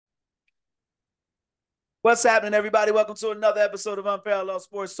What's happening, everybody? Welcome to another episode of Unparalleled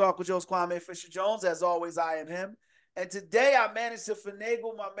Sports Talk with Joe's Kwame Fisher-Jones. As always, I am him. And today I managed to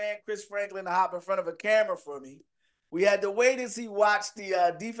finagle my man Chris Franklin to hop in front of a camera for me. We had to wait as he watched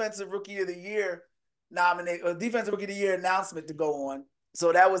the Defensive Rookie of the Year Defensive Rookie of the Year announcement to go on.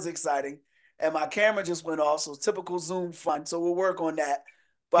 So that was exciting. And my camera just went off, so typical Zoom fun. So we'll work on that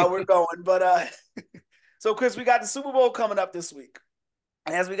while we're going. So Chris, we got the Super Bowl coming up this week.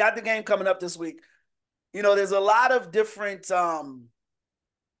 And as we got the game coming up this week, there's a lot of different questions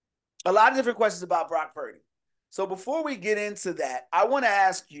about Brock Purdy. So before we get into that, I want to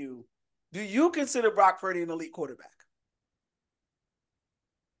ask you, do you consider Brock Purdy an elite quarterback?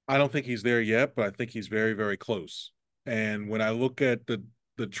 I don't think he's there yet, but I think he's very, very close. And when I look at the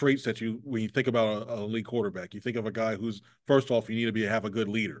traits that when you think about a elite quarterback, you think of a guy who's first off, you need to have a good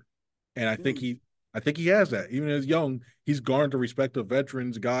leader, and Mm. I think he has that. Even as young, he's garnered the respect of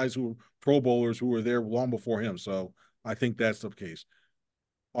veterans, guys who Pro Bowlers who were there long before him. So I think that's the case.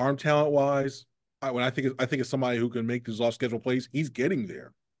 Arm talent wise, I think it's somebody who can make these off schedule plays. He's getting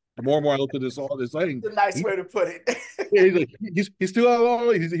there. The more and more I look at this thing, It's a nice he way to put it. yeah, he's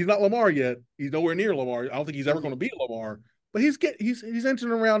still he's not Lamar yet. He's nowhere near Lamar. I don't think he's ever going to be Lamar, but he's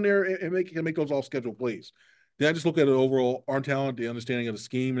entering around there and can make those off schedule plays. Then I just look at the overall arm talent, the understanding of the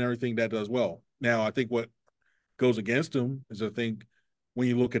scheme and everything that does well. Now I think what goes against him is I think when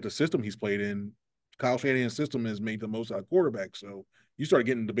you look at the system he's played in, Kyle Shanahan's system has made the most out of quarterbacks. So you start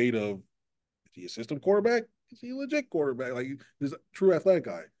getting debate of is he a system quarterback? Is he a legit quarterback? Like this true athletic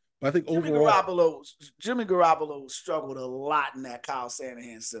guy. But I think Jimmy overall, Garoppolo, Jimmy Garoppolo struggled a lot in that Kyle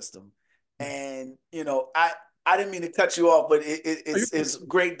Shanahan system, and I didn't mean to cut you off, but it's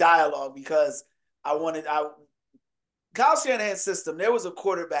great dialogue because I Kyle Shanahan's system. There was a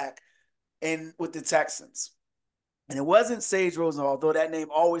quarterback in with the Texans, and it wasn't Sage Rosenthal, although that name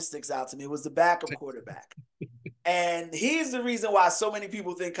always sticks out to me. It was the backup quarterback. And he's the reason why so many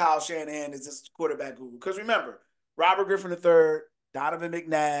people think Kyle Shanahan is this quarterback guru. Because remember, Robert Griffin III, Donovan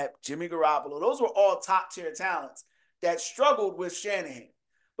McNabb, Jimmy Garoppolo, those were all top tier talents that struggled with Shanahan.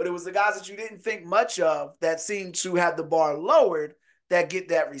 But it was the guys that you didn't think much of that seemed to have the bar lowered that get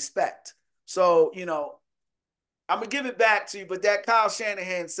that respect. So, I'm going to give it back to you, but that Kyle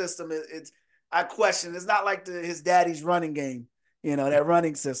Shanahan system, I question. It's not like his daddy's running game, that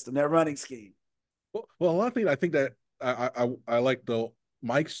running system, that running scheme. well, a lot of things I think that I like the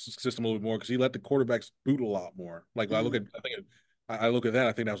Mike's system a little bit more because he let the quarterbacks boot a lot more. Like Mm. I look at that,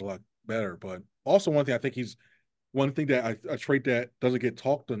 I think that was a lot better. But also one thing that a trait that doesn't get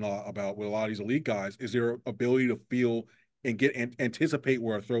talked a lot about with a lot of these elite guys is their ability to feel and anticipate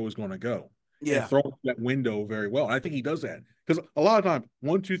where a throw is going to go and Yeah. throw that window very well. And I think he does that because a lot of time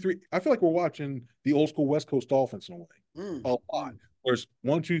 1, 2, 3. I feel like we're watching the old school West Coast Dolphins in a way Mm. a lot. Mm. Whereas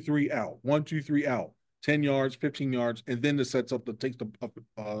 1, 2, 3 out, 1, 2, 3 out, 10 yards, 15 yards, and then the sets up takes the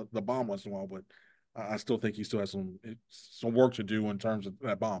bomb once in a while. But I still think he still has some work to do in terms of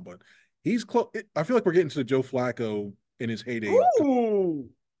that bomb. But he's close. I feel like we're getting to the Joe Flacco in his heyday. Ooh,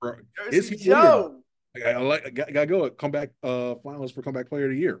 Is Jersey he elite or not? Joe. I gotta go comeback finalist for comeback player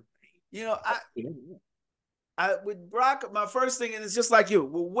of the year. You know, I with Brock, my first thing is just like you.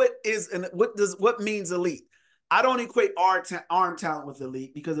 Well, what means elite? I don't equate arm talent with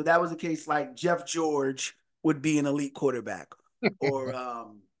elite because if that was the case, like Jeff George would be an elite quarterback, or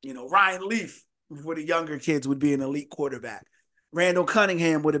Ryan Leaf for the younger kids would be an elite quarterback. Randall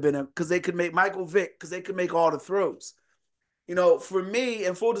Cunningham would have been because they could make Michael Vick because they could make all the throws. For me,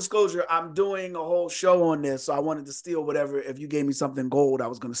 in full disclosure, I'm doing a whole show on this, so I wanted to steal whatever. If you gave me something gold, I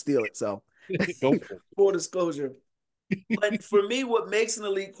was going to steal it. So, Go for full disclosure. But for me, what makes an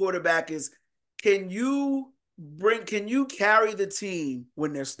elite quarterback is can you can you carry the team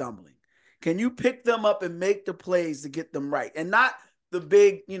when they're stumbling? Can you pick them up and make the plays to get them right? And not the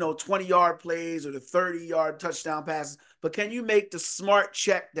big, 20-yard plays or the 30-yard touchdown passes, but can you make the smart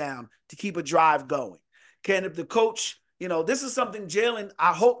check down to keep a drive going? Can if the coach, this is something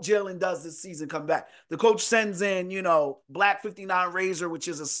I hope Jalen does this season come back. The coach sends in, Black 59 Razor, which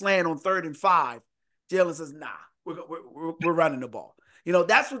is a slant on 3rd and 5. Jalen says, nah, we're running the ball.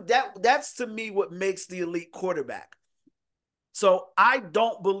 That's to me what makes the elite quarterback. So I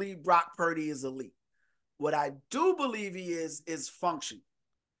don't believe Brock Purdy is elite. What I do believe he is functional.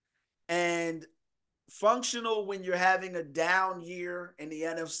 And functional when you're having a down year in the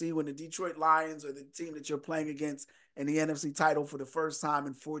NFC, when the Detroit Lions or the team that you're playing against in the NFC title for the first time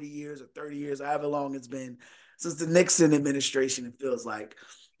in 40 years or 30 years, however long it's been since the Nixon administration, it feels like.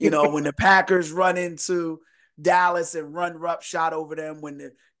 When the Packers run into Dallas and run roughshod over them, when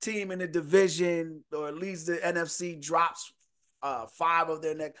the team in the division or at least the NFC drops 5 of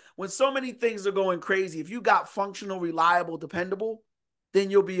their next. When so many things are going crazy, if you got functional, reliable, dependable, then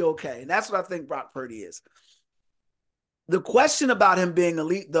you'll be okay. And that's what I think Brock Purdy is. The question about him being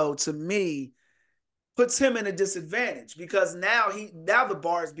elite, though, to me, puts him in a disadvantage because now the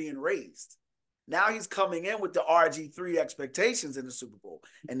bar is being raised. Now he's coming in with the RG3 expectations in the Super Bowl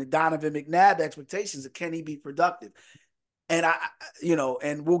and the Donovan McNabb expectations of can he be productive? And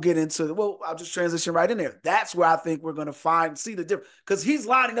and we'll get into, I'll just transition right in there. That's where I think we're going to see the difference because he's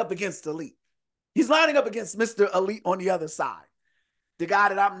lining up against elite. He's lining up against Mr. Elite on the other side. The guy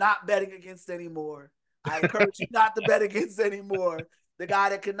that I'm not betting against anymore. I encourage you not to bet against anymore. The guy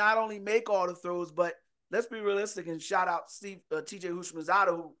that can not only make all the throws, but let's be realistic and shout out TJ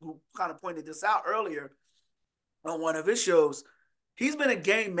Houshmandzadeh, who kind of pointed this out earlier on one of his shows. He's been a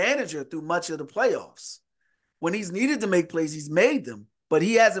game manager through much of the playoffs. When he's needed to make plays, he's made them, but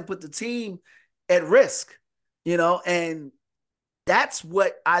he hasn't put the team at risk, and that's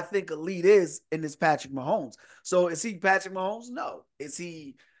what I think elite is in this Patrick Mahomes. So is he Patrick Mahomes? No. Is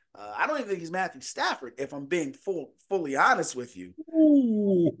he I don't even think he's Matthew Stafford, if I'm being fully honest with you.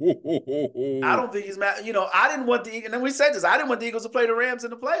 I don't think he's I didn't want the Eagles, and then we said this, I didn't want the Eagles to play the Rams in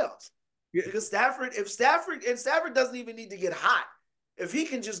the playoffs. Yeah. Because Stafford doesn't even need to get hot. If he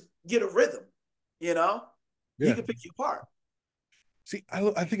can just get a rhythm, he can pick you apart. See,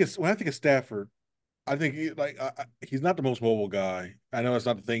 I think when I think of Stafford, I think he's not the most mobile guy. I know it's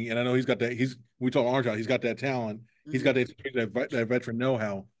not the thing, and I know he's got that. We talk Orange Out. He's got that talent. Mm-hmm. He's got that veteran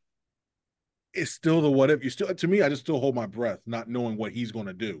know-how. It's still the what if. To me, I just still hold my breath, not knowing what he's going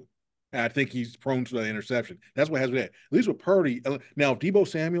to do. And I think he's prone to the interception. That's what has me. At least with Purdy. Now, if Deebo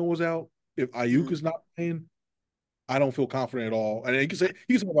Samuel was out, if Ayuk is not playing, I don't feel confident at all. And you can say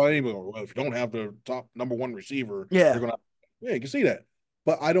about anybody. Well, if you don't have the top number one receiver, you're gonna. Yeah, you can see that.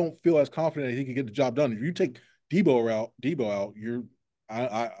 But I don't feel as confident that he can get the job done. If you take Deebo out,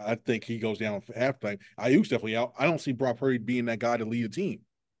 I think he goes down for halftime. Ayuk's definitely out. I don't see Brock Purdy being that guy to lead a team.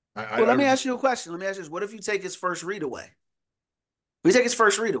 Let me ask you a question. Let me ask you this. What if you take his first read away? We take his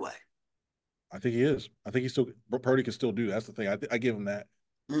first read away. I think he is. I think Purdy can still do that. That's the thing. I give him that.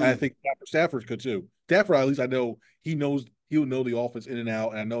 And I think Stafford could too. Stafford, at least I know he'll know the offense in and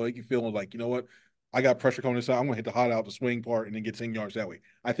out. And I know he can feel like, you know what? I got pressure coming inside. I'm going to hit the hot out, the swing part, and then get 10 yards that way.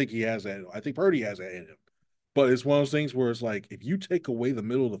 I think he has that. I think Purdy has that in him. But it's one of those things where it's like, if you take away the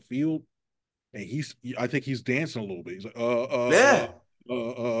middle of the field, and I think he's dancing a little bit. He's like,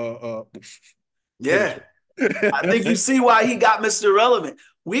 yeah. I think you see why he got Mr. Relevant.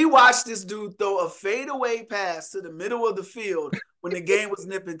 We watched this dude throw a fadeaway pass to the middle of the field when the game was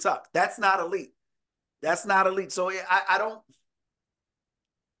nip and tuck. That's not elite. So I don't.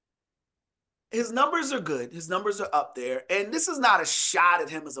 His numbers are good. His numbers are up there. And this is not a shot at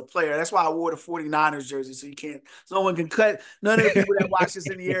him as a player. That's why I wore the 49ers jersey. So no one can cut. None of the people that watch this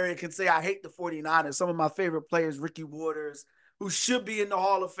in the area can say, I hate the 49ers. Some of my favorite players, Ricky Waters, who should be in the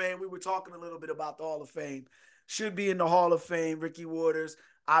Hall of Fame. We were talking a little bit about the Hall of Fame. Should be in the Hall of Fame. Ricky Waters,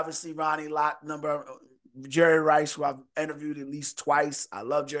 obviously Ronnie Lott, Jerry Rice, who I've interviewed at least twice. I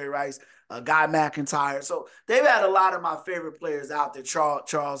love Jerry Rice. Guy McIntyre. So they've had a lot of my favorite players out there.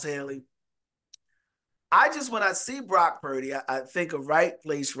 Charles Haley. When I see Brock Purdy, I think of right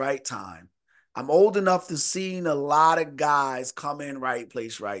place, right time. I'm old enough to seen a lot of guys come in right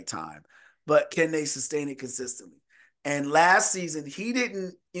place, right time, but can they sustain it consistently? And last season, he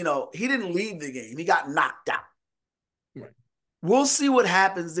didn't lead the game. He got knocked out. Right. We'll see what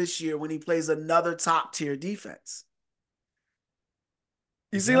happens this year when he plays another top tier defense.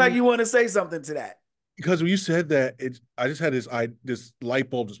 You seem like you want to say something to that. Because when you said that, I just had this light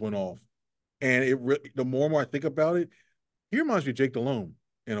bulb just went off. And the more and more I think about it, he reminds me of Jake Delhomme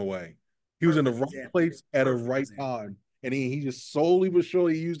in a way. He was in the right place at a right time, and he just slowly but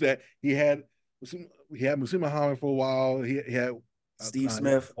surely used that. He had Musim Muhammad for a while. He had Steve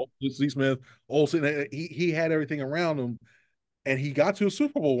Smith, Olsen. He had everything around him, and he got to a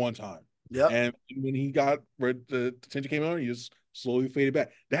Super Bowl one time. Yep. And when he got where the attention came on, he just slowly faded back.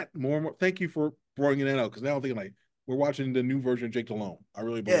 That more and more. Thank you for bringing that out because now I'm thinking like. We're watching the new version of Jake Delhomme. I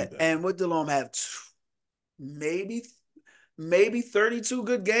really believe that. And would Delhomme have maybe 32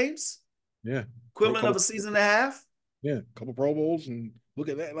 good games? Yeah. Equivalent of a season and a half? Yeah. A couple Pro Bowls and look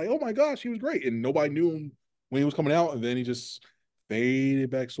at that. Like, oh my gosh, he was great. And nobody knew him when he was coming out. And then he just faded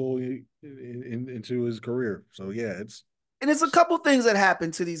back slowly into his career. So, yeah, it's a couple things that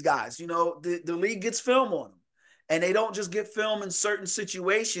happen to these guys. The league gets film on them. And they don't just get film in certain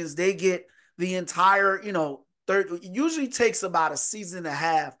situations. They get the entire, it usually takes about a season and a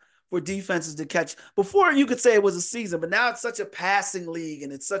half for defenses to catch. Before you could say it was a season, but now it's such a passing league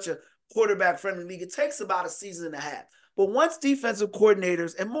and it's such a quarterback-friendly league. It takes about a season and a half. But once defensive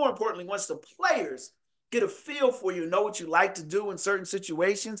coordinators, and more importantly, once the players get a feel for you, know what you like to do in certain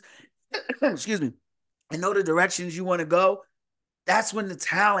situations, excuse me, and know the directions you want to go, that's when the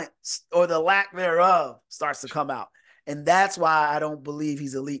talent or the lack thereof starts to come out. And that's why I don't believe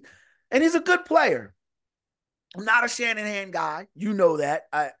he's elite. And he's a good player. I'm not a Shanahan guy. You know that.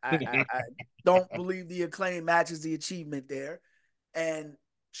 I don't believe the acclaim matches the achievement there. And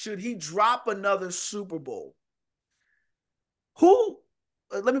should he drop another Super Bowl?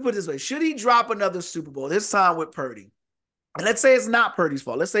 Let me put it this way. Should he drop another Super Bowl, this time with Purdy? And let's say it's not Purdy's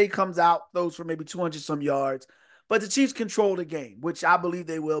fault. Let's say he comes out, throws for maybe 200 some yards, but the Chiefs control the game, which I believe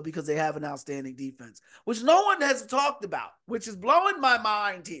they will because they have an outstanding defense, which no one has talked about, which is blowing my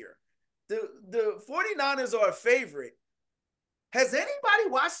mind here. The 49ers are a favorite. Has anybody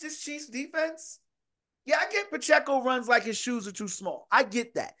watched this Chiefs defense? Yeah, I get Pacheco runs like his shoes are too small. I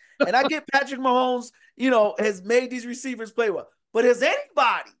get that. And I get Patrick Mahomes, has made these receivers play well. But has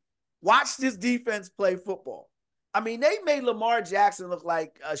anybody watched this defense play football? I mean, they made Lamar Jackson look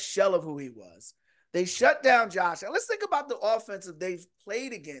like a shell of who he was. They shut down Josh. And let's think about the offensive they've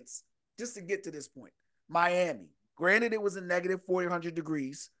played against just to get to this point. Miami. Granted, it was a negative 400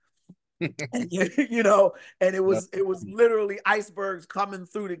 degrees. And, and it was literally icebergs coming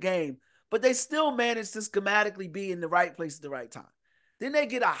through the game. But they still managed to schematically be in the right place at the right time. Then they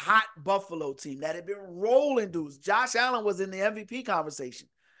get a hot Buffalo team that had been rolling dudes. Josh Allen was in the MVP conversation.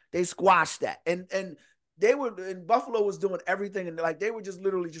 They squashed that. And Buffalo was doing everything. And they were just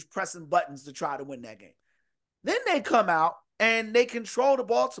literally just pressing buttons to try to win that game. Then they come out and they control the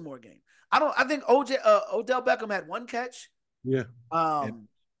Baltimore game. I think Odell Beckham had one catch. Yeah.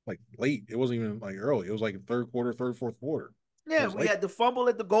 Late. It wasn't even early. It was third quarter, fourth quarter. Yeah, we had the fumble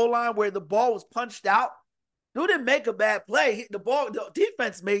at the goal line where the ball was punched out. Dude didn't make a bad play. The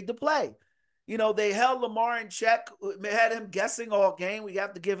defense made the play. They held Lamar in check, had him guessing all game. We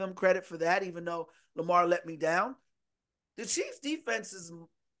have to give him credit for that, even though Lamar let me down. The Chiefs' defenses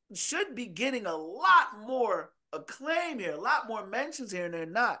should be getting a lot more acclaim here, a lot more mentions here, and they're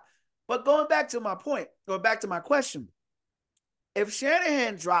not. But going back to my point, or back to my question, if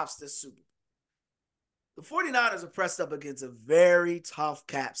Shanahan drops this Super Bowl, the 49ers are pressed up against a very tough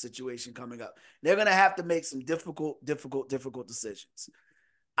cap situation coming up. They're going to have to make some difficult decisions.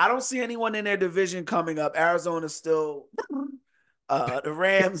 I don't see anyone in their division coming up. Arizona's still the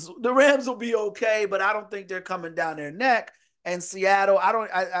Rams will be okay, but I don't think they're coming down their neck. And Seattle,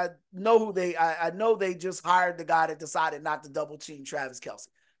 I know they just hired the guy that decided not to double team Travis Kelce.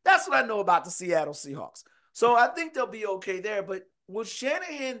 That's what I know about the Seattle Seahawks. So I think they'll be okay there, but will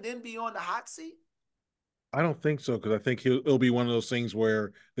Shanahan then be on the hot seat? I don't think so, because I think it'll be one of those things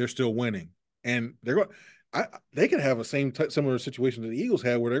where they're still winning, and they're going. They could have a similar situation that the Eagles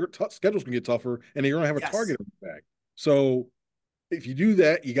had, where their schedules can get tougher, and they're going to have a target on the back. So if you do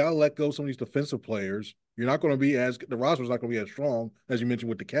that, you got to let go of some of these defensive players. You're not going to be the roster's not going to be as strong as you mentioned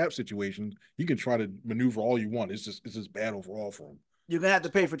with the cap situation. You can try to maneuver all you want. It's just bad overall for them. You're going to have to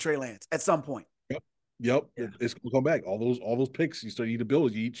pay for Trey Lance at some point. Yep. Yeah. It's going to come back. All those picks you need to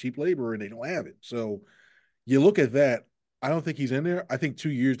build. You eat cheap labor, and they don't have it. So you look at that. I don't think he's in there. I think 2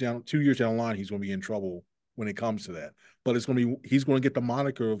 years down the line, he's going to be in trouble when it comes to that. But he's going to get the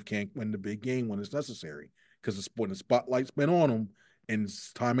moniker of can't win the big game when it's necessary, because when the spotlight's been on him, and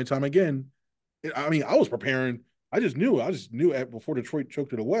time again. I mean, I was preparing. I just knew before Detroit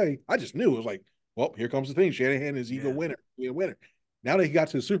choked it away. I just knew it was like, well, here comes the thing. Shanahan is either winner. Now that he got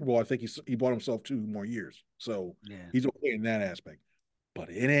to the Super Bowl, I think he bought himself 2 more years. So he's okay in that aspect.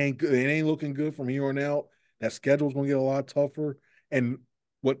 But it ain't good. It ain't looking good from here on out. That schedule's going to get a lot tougher. And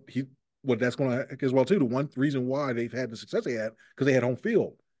what that's going to as well too. The one reason why they've had the success they had, because they had home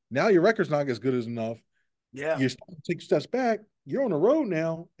field. Now your record's not as good as enough. Yeah, you're starting to take steps back. You're on the road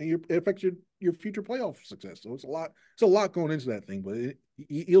now, and it affects your future playoff success. So it's a lot going into that thing. But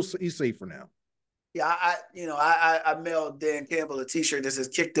he's safe for now. Yeah, I mailed Dan Campbell a T-shirt that says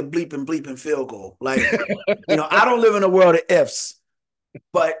 "Kick the bleeping field goal." I don't live in a world of ifs,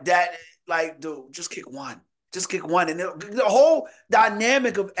 but that, dude, just kick one, and the whole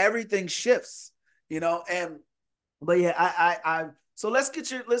dynamic of everything shifts. But yeah, so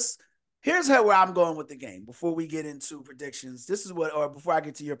here's where I'm going with the game before we get into predictions. Before I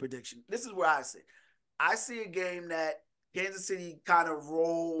get to your prediction, this is where I sit. I see a game that Kansas City kind of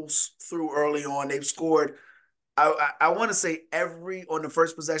rolls through early on. They've scored, I want to say on the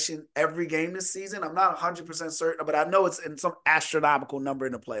first possession, every game this season. I'm not 100% certain, but I know it's in some astronomical number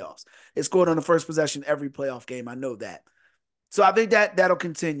in the playoffs. They scored on the first possession every playoff game. I know that. So I think that'll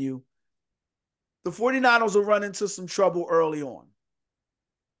continue. The 49ers will run into some trouble early on.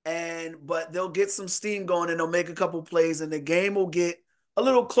 but they'll get some steam going and they'll make a couple plays and the game will get a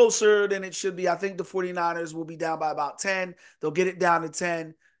little closer than it should be. I think the 49ers will be down by about 10. They'll get it down to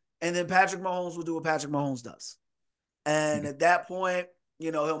 10. And then Patrick Mahomes will do what Patrick Mahomes does. And at that point,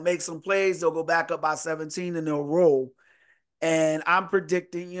 he'll make some plays. They'll go back up by 17 and they'll roll. And I'm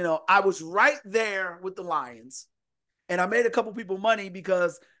predicting, I was right there with the Lions. And I made a couple people money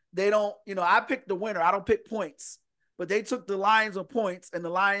because they don't, I picked the winner. I don't pick points. But they took the Lions on points, and the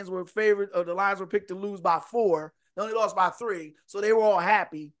Lions were picked to lose by 4. They only lost by 3, so they were all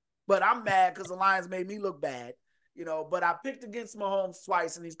happy. But I'm mad because the Lions made me look bad, But I picked against Mahomes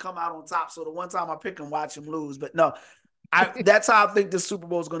twice, and he's come out on top. So the one time I pick him, watch him lose. But no, that's how I think the Super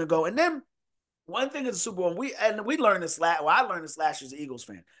Bowl is going to go. And then one thing is the Super Bowl, we learned this last. Well, I learned this last year as an Eagles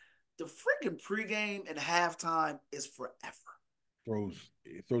fan. The freaking pregame and halftime is forever.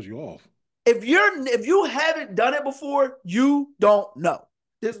 It throws you off. If you haven't done it before, you don't know.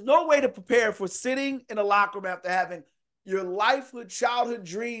 There's no way to prepare for sitting in a locker room after having your childhood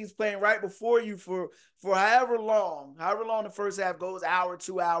dreams playing right before you for however long the first half goes, hour,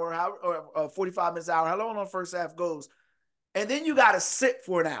 2 hour, or 45 minutes, hour, how long the first half goes. And then you got to sit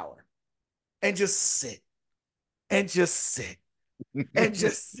for an hour and just sit and just sit and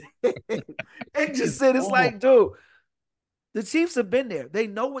just sit and just sit. It's like, dude, the Chiefs have been there. They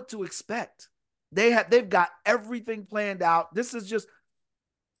know what to expect. They've got everything planned out. This is just,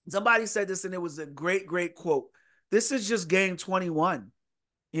 somebody said this and it was a great, great quote. This is just game 21.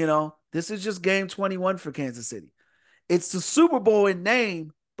 This is just game 21 for Kansas City. It's the Super Bowl in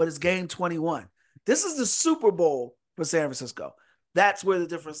name, but it's game 21. This is the Super Bowl for San Francisco. That's where the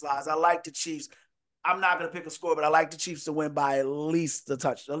difference lies. I like the Chiefs. I'm not going to pick a score, but I like the Chiefs to win by at least 2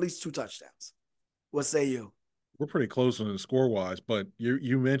 touchdowns. What say you? We're pretty close on the score wise, but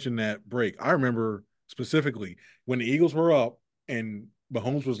you mentioned that break. I remember specifically when the Eagles were up and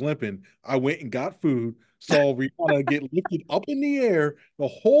Mahomes was limping. I went and got food, saw Rihanna get lifted up in the air. The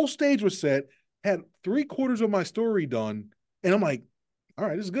whole stage was set. Had 3/4 of my story done, and I'm like, "All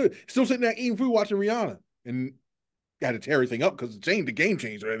right, this is good." Still sitting there eating food, watching Rihanna, and got to tear everything up because the game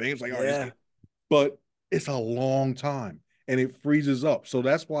changed or everything. It's like, all right, but it's a long time and it freezes up. So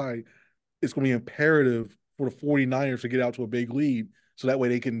that's why it's going to be imperative for the 49ers to get out to a big lead so that way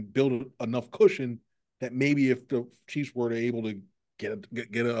they can build enough cushion that maybe if the Chiefs were able to get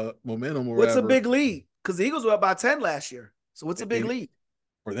a momentum or what's whatever. A big lead? Because the Eagles were up by 10 last year. So what's a big lead?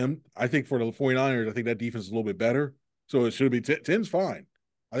 For them, I think for the 49ers, I think that defense is a little bit better. So it should be 10's fine.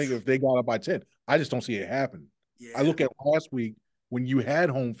 I think if they got up by 10, I just don't see it happen. Yeah. I look at last week when you had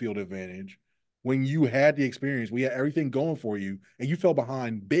home field advantage, when you had the experience, we had everything going for you, and you fell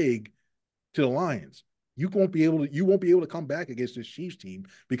behind big to the Lions. You won't be able to come back against this Chiefs team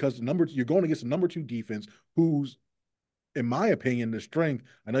because you're going against the number 2 defense, who's, in my opinion, the strength.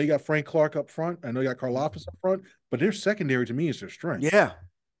 I know you got Frank Clark up front. I know you got Karlaftis up front, but their secondary to me is their strength. Yeah,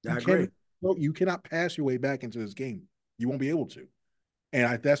 I agree. You cannot pass your way back into this game. You won't be able to,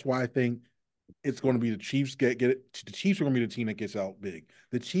 and that's why I think it's going to be the Chiefs get it. The Chiefs are going to be the team that gets out big.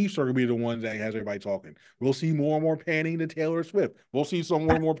 The Chiefs are going to be the ones that has everybody talking. We'll see more and more panning to Taylor Swift. We'll see some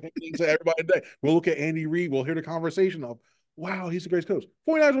more and more panning to everybody today. We'll look at Andy Reid. We'll hear the conversation of, wow, he's the greatest coach.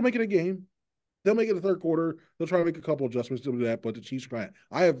 49ers will make it a game. They'll make it the third quarter. They'll try to make a couple adjustments to do that, but the Chiefs grind.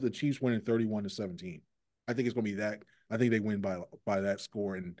 I have the Chiefs winning 31-17. I think it's going to be that. I think they win by that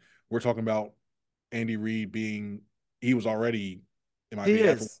score. And we're talking about Andy Reid he was already, in my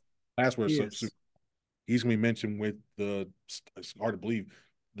opinion, last word. He's going to be mentioned with it's hard to believe,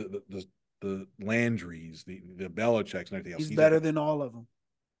 the Landrys, the Belichicks, and everything else. He's better than all of them.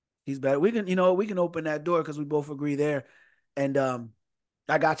 He's better. We can open that door because we both agree there. And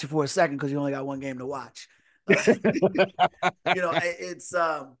I got you for a second because you only got one game to watch. It's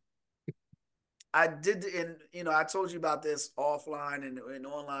I did, and I told you about this offline and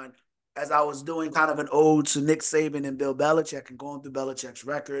online as I was doing kind of an ode to Nick Saban and Bill Belichick and going through Belichick's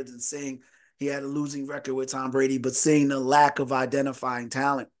records and seeing he had a losing record with Tom Brady, but seeing the lack of identifying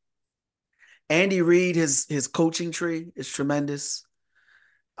talent. Andy Reid, his coaching tree is tremendous.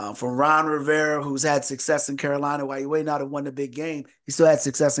 From Ron Rivera, who's had success in Carolina, while he may not have won the big game, he still had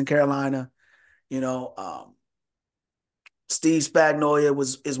success in Carolina. Steve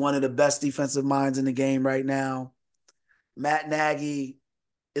Spagnuolo is one of the best defensive minds in the game right now. Matt Nagy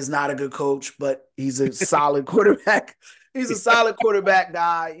is not a good coach, but he's a solid quarterback. He's a solid quarterback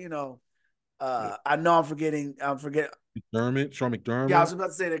guy. I know I'm forgetting. Sean McDermott. Yeah, I was about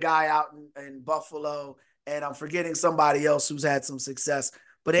to say the guy out in Buffalo, and I'm forgetting somebody else who's had some success.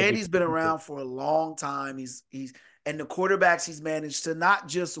 But Andy's been around for a long time. And the quarterbacks he's managed to not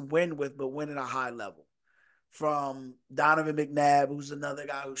just win with, but win at a high level. from Donovan McNabb, who's another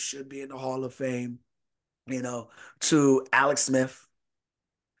guy who should be in the Hall of Fame, to Alex Smith,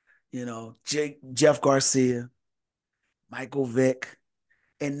 Jeff Garcia, Michael Vick.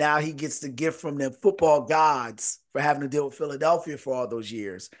 And now he gets the gift from the football gods for having to deal with Philadelphia for all those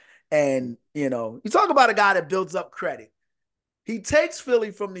years. And, you talk about a guy that builds up credit. He takes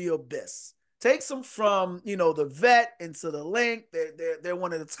Philly from the abyss, takes them from, the vet into the link. They're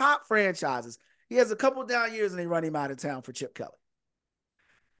one of the top franchises. He has a couple down years and they run him out of town for Chip Kelly.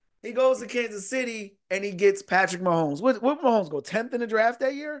 He goes to Kansas City and he gets Patrick Mahomes. What Mahomes go 10th in the draft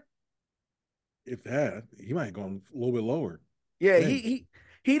that year? If that, he might have gone a little bit lower. Yeah, he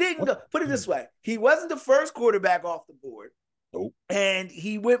didn't go. Put it this way: he wasn't the first quarterback off the board. Nope. And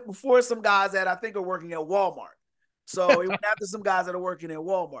he went before some guys that I think are working at Walmart. So he went after some guys that are working at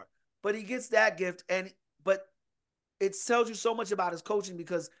Walmart. But he gets that gift, but it tells you so much about his coaching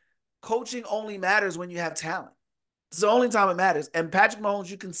because coaching only matters when you have talent. It's the only time it matters. And Patrick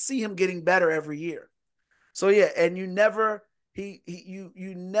Mahomes, you can see him getting better every year. So yeah, and you never you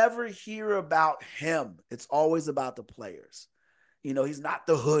never hear about him. It's always about the players. He's not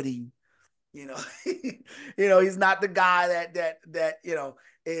the hoodie. He's not the guy that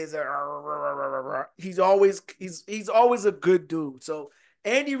is he's always a good dude. So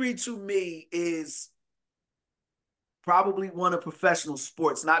Andy Reid to me is probably one of professional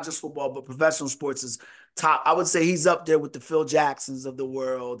sports, not just football, but professional sports is top. I would say he's up there with the Phil Jacksons of the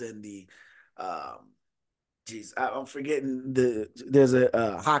world and the I'm forgetting there's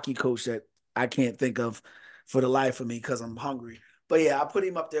a hockey coach that I can't think of for the life of me because I'm hungry. But yeah, I put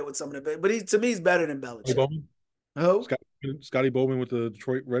him up there with some of the. But to me, he's better than Belichick. Who? Scotty Bowman with the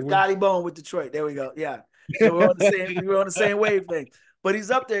Detroit Red Wings. Scotty Bowman with Detroit. There we go. Yeah, so we're on the same wavelength. But he's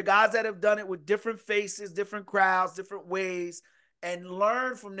up there, guys that have done it with different faces, different crowds, different ways, and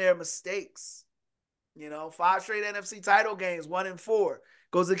learn from their mistakes. 5 straight NFC title games, 1-4.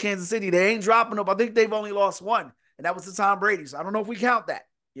 Goes to Kansas City. They ain't dropping up. I think they've only lost one, and that was to Tom Brady. So I don't know if we count that.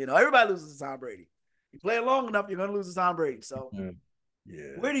 Everybody loses to Tom Brady. You play it long enough, you're going to lose to Tom Brady. So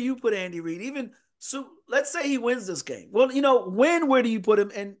where do you put Andy Reid? So let's say he wins this game. Well, where do you put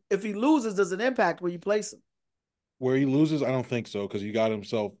him? And if he loses, does it impact where you place him? Where he loses, I don't think so because he got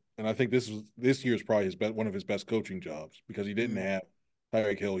himself, and I think this year's probably one of his best coaching jobs because he didn't have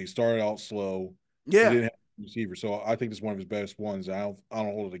Tyreek Hill. He started out slow. Yeah. He didn't have a receiver. So I think it's one of his best ones. I don't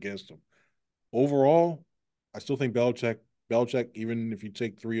hold it against him. Overall, I still think Belichick, even if you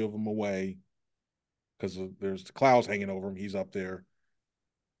take 3 of them away, because there's the clouds hanging over him, he's up there.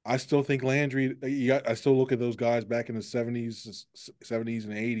 I still think Landry. I still look at those guys back in the 70s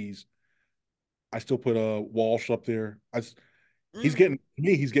and 80s. I still put Walsh up there. He's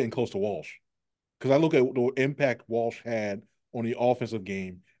getting close to Walsh because I look at the impact Walsh had on the offensive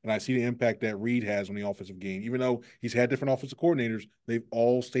game, and I see the impact that Reid has on the offensive game. Even though he's had different offensive coordinators, they've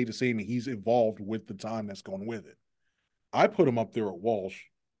all stayed the same, and he's evolved with the time that's gone with it. I put him up there at Walsh,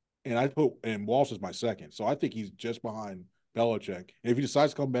 and Walsh is my second, so I think he's just behind Belichick. And if he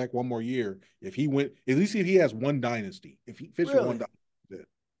decides to come back one more year, at least if he has one dynasty, if he finishes one dynasty,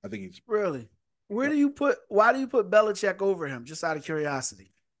 I think he's really. Why do you put Belichick over him? Just out of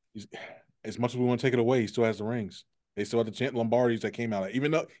curiosity. As much as we want to take it away, he still has the rings. They still have the Lombardis that came out.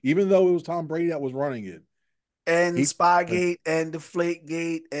 Even though it was Tom Brady that was running it, and Spygate and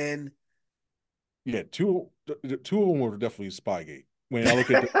Deflategate and two of them were definitely Spygate. When I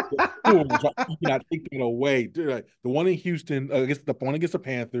look at the two of them, you cannot take that away. The one in Houston, the one against the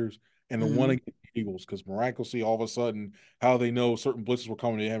Panthers, and the one against the Eagles, because miraculously, all of a sudden, how they know certain blitzes were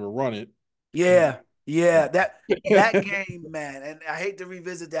coming, they haven't run it. Yeah, that game, man, and I hate to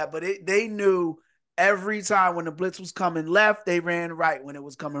revisit that, but they knew every time when the blitz was coming left, they ran right. When it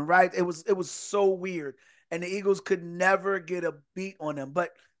was coming right, it was so weird, and the Eagles could never get a beat on them.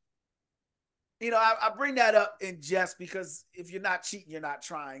 But I bring that up in jest because if you're not cheating, you're not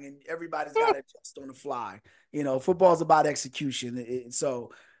trying, and everybody's got to adjust on the fly. Football's about execution,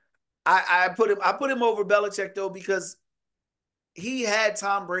 so I put him over Belichick though because he had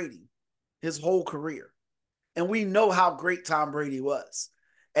Tom Brady his whole career. And we know how great Tom Brady was.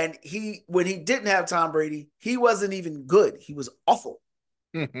 And when he didn't have Tom Brady, he wasn't even good. He was awful.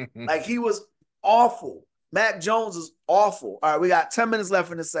 He was awful. Mac Jones is awful. All right, we got 10 minutes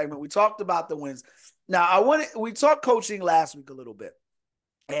left in this segment. We talked about the wins. Now, we talked coaching last week a little bit.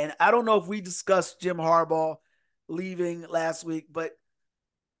 And I don't know if we discussed Jim Harbaugh leaving last week, but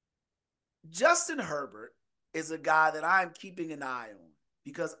Justin Herbert is a guy that I'm keeping an eye on,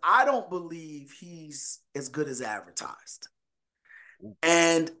 because I don't believe he's as good as advertised.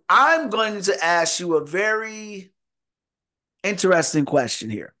 And I'm going to ask you a very interesting question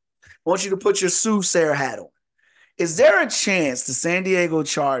here. I want you to put your soothsayer hat on. Is there a chance the San Diego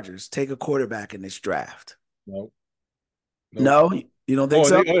Chargers take a quarterback in this draft? No, nope. No, you don't think Oh,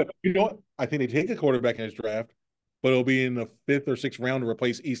 so? you know what? I think they take a quarterback in this draft, but it'll be in the fifth or sixth round to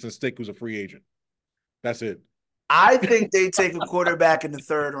replace Easton Stick, who's a free agent. That's it. I think they take a quarterback in the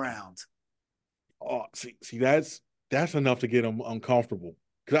third round. Oh, see, that's enough to get them uncomfortable.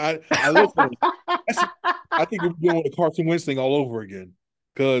 Because I look at that's, I think we're doing the Carson Wentz thing all over again.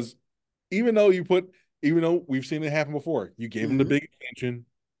 Because even though even though we've seen it happen before, you gave him the Mm-hmm. big extension.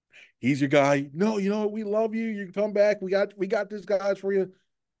 He's your guy. No, you know what? We love you. You can come back. We got this guys for you.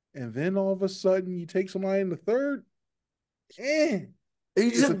 And then all of a sudden, you take somebody in the third. Eh, You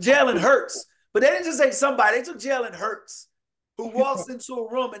it's took a Jalen Hurts, but they didn't just take somebody. They took Jalen Hurts, who walks into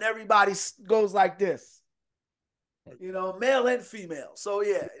a room and everybody goes like this. Male and female. So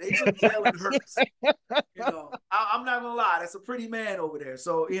yeah, they took Jalen Hurts. I'm not gonna lie, that's a pretty man over there.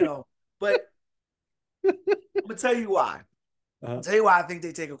 So but I'm gonna tell you why. I'll tell you why I think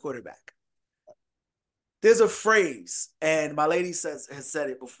they take a quarterback. There's a phrase, and my lady has said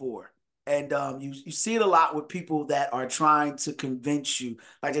it before, and you see it a lot with people that are trying to convince you,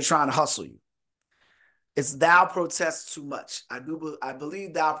 like they're trying to hustle you. It's thou protest too much. I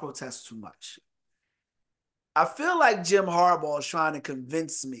believe thou protest too much. I feel like Jim Harbaugh is trying to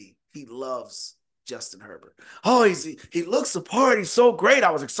convince me he loves Justin Herbert. Oh, he looks the part. He's so great.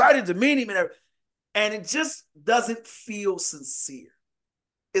 I was excited to meet him, and it just doesn't feel sincere.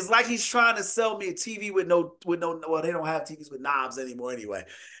 It's like he's trying to sell me a TV with no. Well, they don't have TVs with knobs anymore anyway.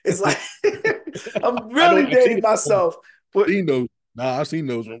 It's like I'm I know really I've seen dating myself. But seen those. Nah, I've seen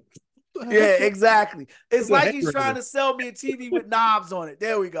those. yeah, exactly. It's That's a like head he's trying raiser. to sell me a TV with knobs on it.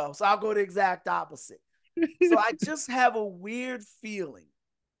 There we go. So I'll go the exact opposite. So I just have a weird feeling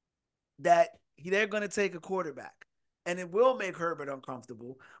that they're going to take a quarterback. And it will make Herbert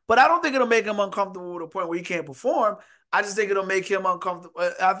uncomfortable. But I don't think it'll make him uncomfortable to the point where he can't perform. I just think it'll make him uncomfortable.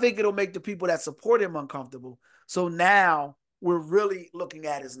 I think it'll make the people that support him uncomfortable. So now we're really looking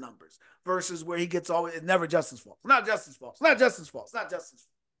at his numbers versus where he gets always, it's never Justin's fault. It's not Justin's fault. It's not Justin's fault. It's not Justin's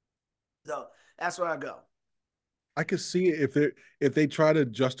fault. So that's where I go. I could see it if they try to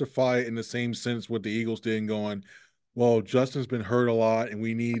justify it in the same sense what the Eagles did, going, well, Justin's been hurt a lot, and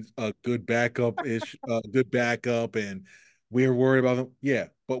we need a good good backup, and we're worried about him. Yeah,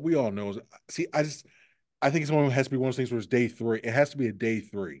 but we all know. See, I think it has to be one of those things where it's day three. It has to be a day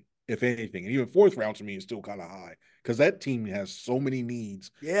three, if anything, and even fourth round to me is still kind of high because that team has so many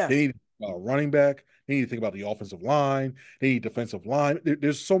needs. Yeah. They need a running back. They need to think about the offensive line. They need defensive line.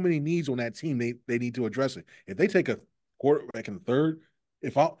 There's so many needs on that team. They need to address it. If they take a quarterback in the third,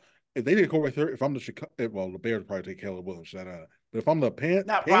 if they take a quarterback third, if I'm the Chicago, well, the Bears probably take Caleb Williams. But if I'm the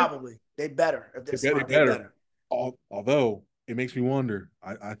Not Pan, probably. They better. If they're they smart, they better. better. Although it makes me wonder,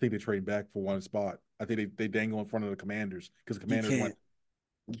 I think they trade back for one spot. I think they dangle in front of the Commanders because the You Commanders can't. went.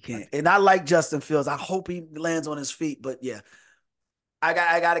 You can't. And I like Justin Fields. I hope he lands on his feet. But yeah, I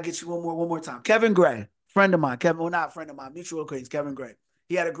got to get you one more time. Kevin Gray, friend of mine. Kevin, well, not friend of mine, mutual acquaintance. Kevin Gray.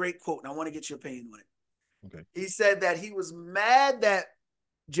 He had a great quote, and I want to get your opinion on it. Okay. He said that he was mad that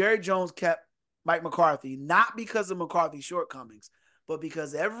Jerry Jones kept Mike McCarthy, not because of McCarthy's shortcomings, but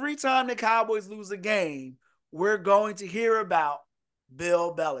because every time the Cowboys lose a game, we're going to hear about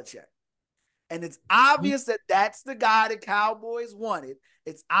Bill Belichick. And it's obvious that that's the guy the Cowboys wanted.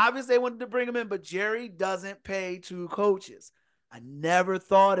 It's obvious they wanted to bring him in, but Jerry doesn't pay two coaches. I never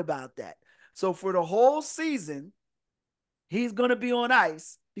thought about that. So for the whole season, he's going to be on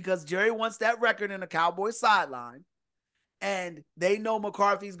ice because Jerry wants that record in the Cowboys sideline. And they know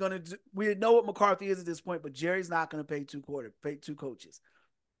McCarthy's going to do, we know what McCarthy is at this point, but Jerry's not going to pay two coaches.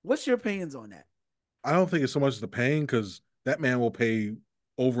 What's your opinions on that? I don't think it's so much the paying because that man will pay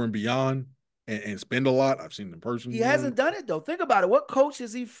over and beyond and spend a lot. I've seen him in person. He hasn't done it though. Think about it. What coach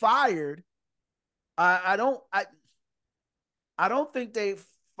has he fired? I don't think they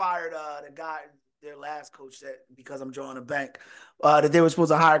fired the guy, their last coach, that because I'm drawing a blank, that they were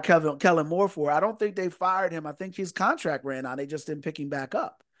supposed to hire Kellen Moore for. I don't think they fired him. I think his contract ran out. They just didn't pick him back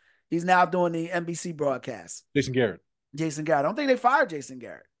up. He's now doing the NBC broadcast. Jason Garrett. I don't think they fired Jason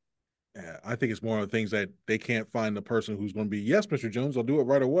Garrett. Yeah, I think it's more of the things that they can't find the person who's going to be, yes, Mr. Jones, I'll do it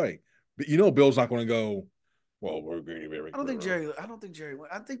right away. But Bill's not going to go, well, we're going to be I don't think Jerry.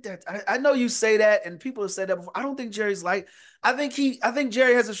 I think that I know you say that, and people have said that before. I don't think Jerry's like. I think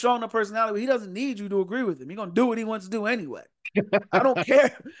Jerry has a strong enough personality. He doesn't need you to agree with him. He's gonna do what he wants to do anyway. I don't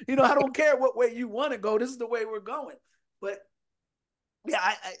care. I don't care what way you want to go. This is the way we're going. But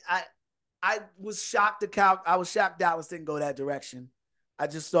yeah, I was shocked. I was shocked Dallas didn't go that direction. I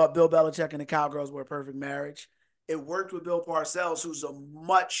just thought Bill Belichick and the Cowgirls were a perfect marriage. It worked with Bill Parcells, who's a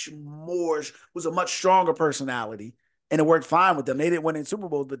much stronger personality, and it worked fine with them. They didn't win in Super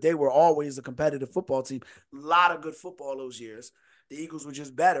Bowls, but they were always a competitive football team. A lot of good football those years. The Eagles were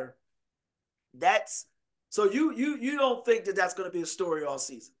just better. That's so you don't think that that's going to be a story all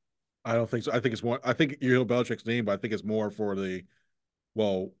season? I don't think so. I think it's more. I think you know Belichick's name, but I think it's more for the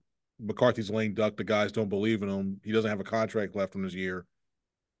well. McCarthy's lame duck. The guys don't believe in him. He doesn't have a contract left in his year.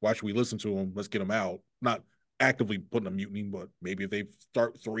 Why should we listen to him? Let's get him out. Not actively putting a mutiny, but maybe if they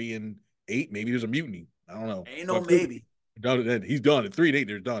start 3-8, maybe there's a mutiny. I don't know. Ain't no But maybe. he's done at 3-8.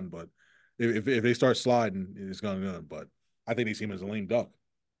 They're done. But if they start sliding, it's gonna go. But I think they see him as a lame duck.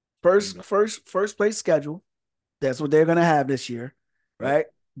 First place schedule. That's what they're gonna have this year, Yep. right?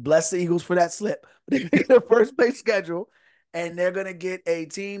 Bless the Eagles for that slip. They're gonna get the first place schedule, and they're gonna get a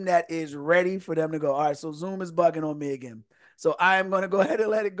team that is ready for them to go. All right, so Zoom is bugging on me again. So I am gonna go ahead and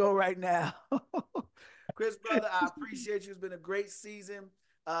let it go right now. Chris, brother, I appreciate you. It's been a great season.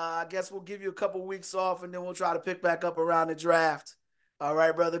 I guess we'll give you a couple weeks off, and then we'll try to pick back up around the draft. All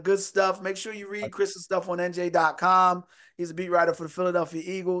right, brother. Good stuff. Make sure you read Chris's stuff on NJ.com. He's a beat writer for the Philadelphia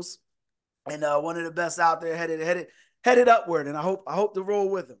Eagles, and one of the best out there, headed upward. And I hope to roll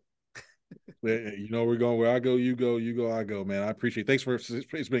with him. You know we're going where I go, you go, I go, man. I appreciate it. Thanks for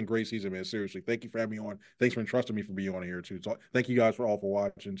it's been a great season, man. Seriously. Thank you for having me on. Thanks for entrusting me for being on here too. So thank you guys for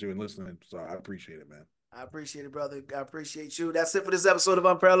watching too and listening. So I appreciate it, man. I appreciate it, brother. I appreciate you. That's it for this episode of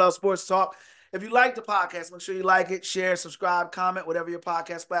Unparalleled Sports Talk. If you like the podcast, make sure you like it, share, subscribe, comment, whatever your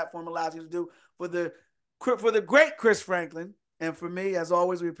podcast platform allows you to do. For the great Chris Franklin, and for me, as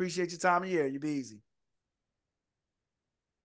always, we appreciate your time of year. You be easy.